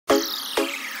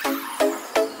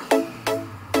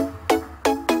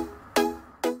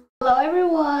Hello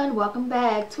everyone, welcome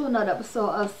back to another episode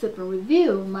of Sip and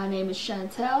Review. My name is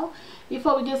Chantel.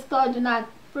 Before we get started, do not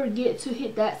forget to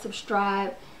hit that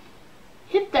subscribe,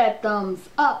 hit that thumbs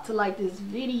up to like this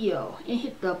video, and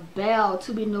hit the bell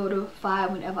to be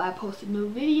notified whenever I post a new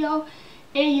video.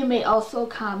 And you may also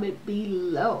comment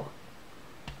below.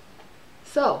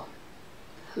 So,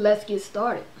 let's get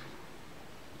started.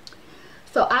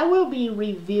 So I will be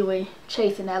reviewing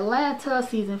Chasing Atlanta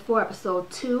Season 4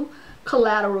 Episode 2,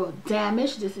 Collateral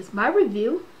Damage. This is my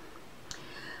review.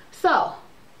 So,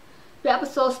 the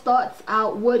episode starts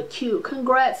out with Q.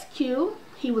 Congrats, Q.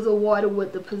 He was awarded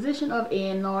with the position of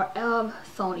A&R of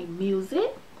Sony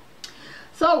Music.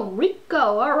 So,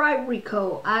 Rico. Alright,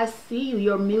 Rico. I see you.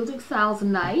 Your music sounds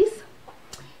nice.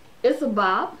 It's a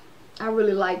bop. I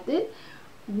really liked it.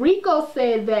 Rico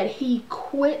said that he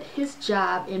quit his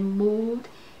job and moved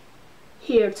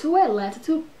here to Atlanta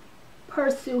to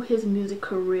pursue his music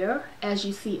career, as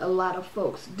you see a lot of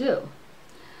folks do.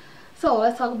 So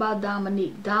let's talk about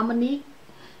Dominique. Dominique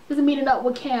is meeting up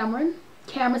with Cameron.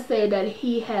 Cameron said that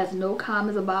he has no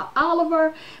comments about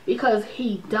Oliver because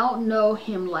he don't know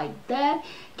him like that.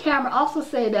 Cameron also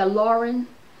said that Lauren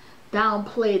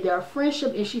downplayed their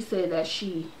friendship, and she said that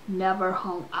she never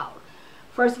hung out.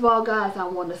 First of all, guys, I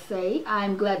want to say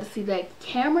I'm glad to see that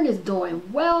Cameron is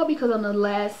doing well, because on the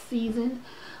last season,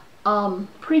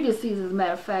 previous season, as a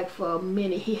matter of fact, for a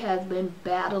minute, he has been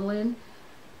battling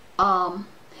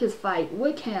his fight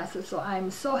with cancer. So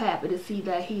I'm so happy to see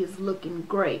that he is looking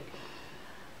great.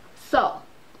 So,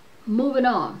 moving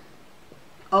on.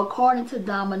 According to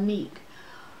Dominique,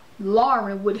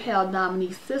 Lauren withheld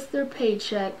Dominique's sister's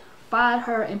paycheck, fired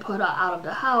her, and put her out of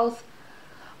the house.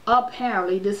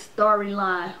 Apparently, this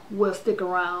storyline will stick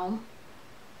around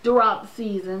throughout the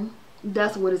season.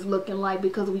 That's what it's looking like,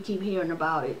 because we keep hearing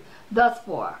about it thus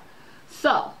far.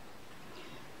 So,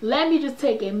 let me just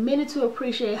take a minute to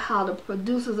appreciate how the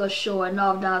producers are showing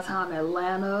off downtown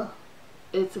Atlanta.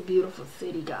 It's a beautiful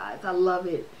city, guys. I love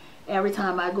it. Every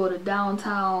time I go to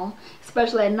downtown,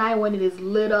 especially at night when it is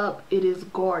lit up, it is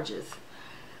gorgeous.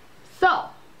 So,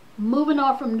 moving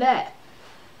on from that,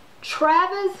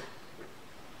 Travis,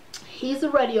 he's a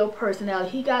radio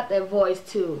personality. He got that voice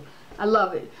too. I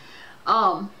love it.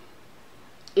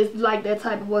 It's like that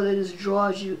type of voice that just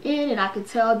draws you in, and I could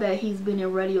tell that he's been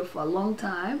in radio for a long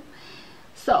time.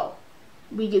 So,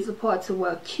 we get to the part to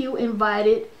where Q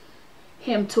invited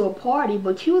him to a party,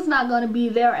 but Q's not going to be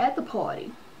there at the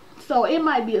party. So, it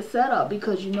might be a setup,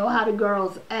 because you know how the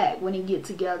girls act when they get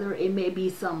together. It may be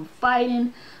some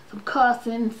fighting, some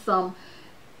cussing, some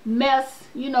mess,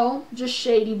 you know, just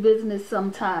shady business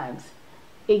sometimes.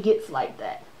 It gets like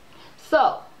that.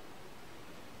 So,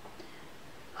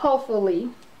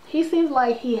 hopefully, he seems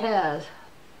like he has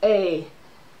a,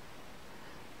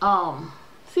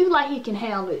 seems like he can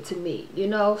handle it to me, you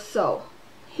know, so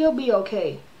he'll be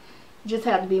okay. You just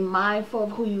have to be mindful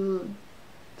of who you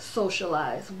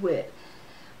socialize with.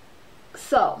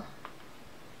 So,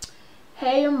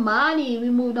 hey, Imani, we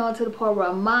moved on to the part where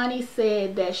Imani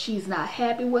said that she's not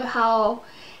happy with how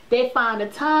they find the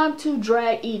time to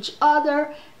drag each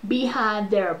other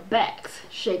behind their backs.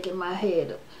 Shaking my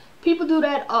head. People do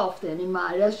that often,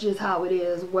 Imani. That's just how it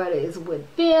is, whether it's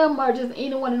with them or just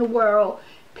anyone in the world,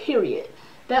 period.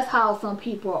 That's how some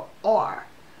people are.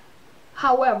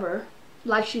 However,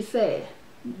 like she said,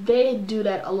 they do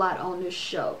that a lot on this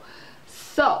show.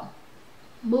 So,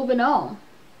 moving on.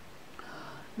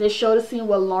 They showed a scene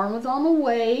where Lauren was on the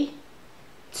way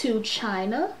to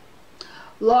China.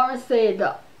 Lauren said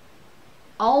the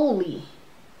only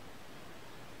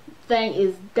thing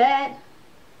is that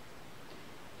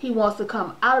he wants to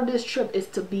come out of this trip is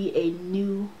to be a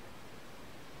new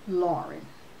Lauren.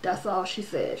 That's all she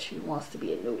said. She wants to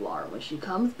be a new Lauren when she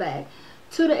comes back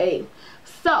to the A.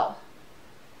 So,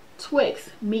 Twix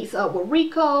meets up with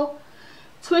Rico.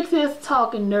 Twix is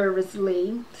talking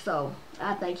nervously, so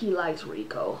I think he likes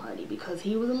Rico, honey, because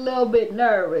he was a little bit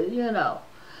nervous, you know.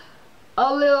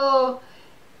 A little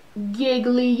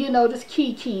giggly, you know, just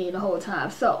kikiing the whole time.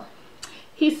 So,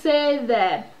 he said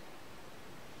that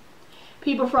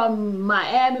people from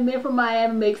Miami, men from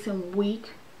Miami, makes him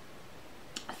weak.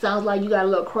 Sounds like you got a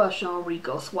little crush on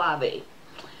Rico Suave.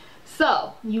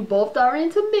 So, you both are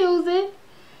into music.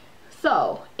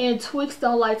 So, and Twix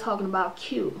don't like talking about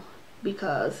Q,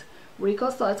 because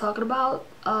Rico started talking about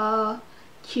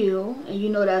Q, and you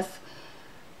know that's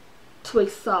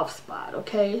Twix's soft spot,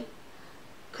 okay?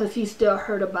 Because he still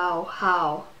heard about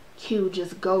how Q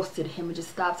just ghosted him and just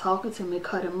stopped talking to him and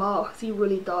cut him off, because he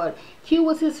really thought Q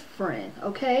was his friend,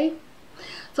 okay?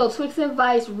 So Twix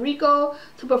invites Rico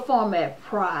to perform at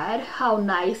Pride. How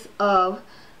nice of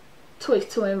Twix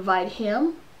to invite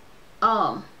him.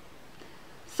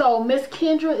 So Miss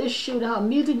Kendra is shooting her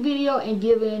music video and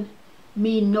giving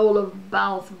me Nola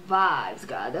bounce vibes,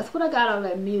 guys. That's what I got out of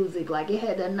that music. Like, it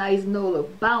had that nice Nola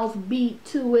bounce beat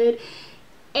to it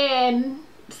and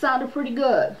sounded pretty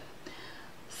good.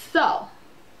 So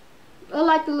I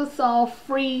like the little song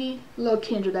Free Lil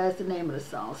Kendra. That's the name of the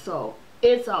song. So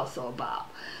it's also a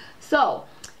bop. So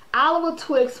Oliver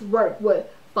Twix worked with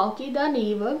Funky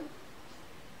Dineva.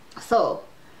 So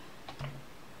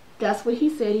that's what he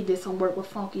said. He did some work with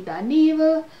Funky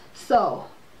Dineva. So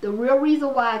the real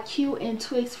reason why Q and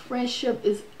Twix friendship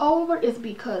is over is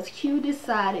because Q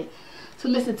decided to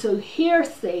listen to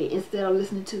hearsay instead of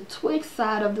listening to Twix's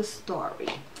side of the story.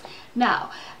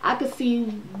 Now, I could see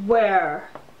where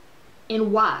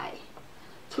and why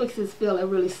Twix is feeling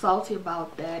really salty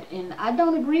about that, and I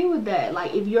don't agree with that.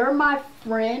 Like, if you're my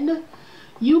friend,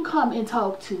 you come and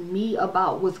talk to me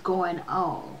about what's going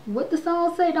on. What the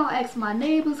song say? Don't ask my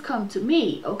neighbors, come to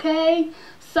me, okay?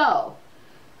 So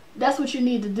that's what you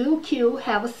need to do, Q.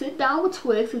 Have a sit down with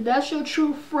Twix. If that's your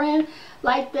true friend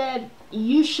like that,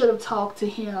 you should have talked to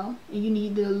him, and you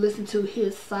need to listen to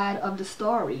his side of the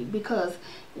story, because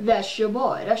that's your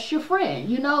boy, that's your friend.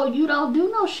 You know, you don't do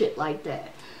no shit like that.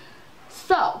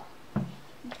 So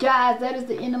guys, that is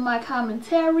the end of my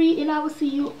commentary, and I will see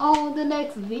you on the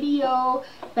next video.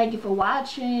 Thank you for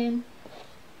watching.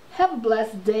 Have a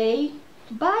blessed day.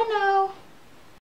 Bye now.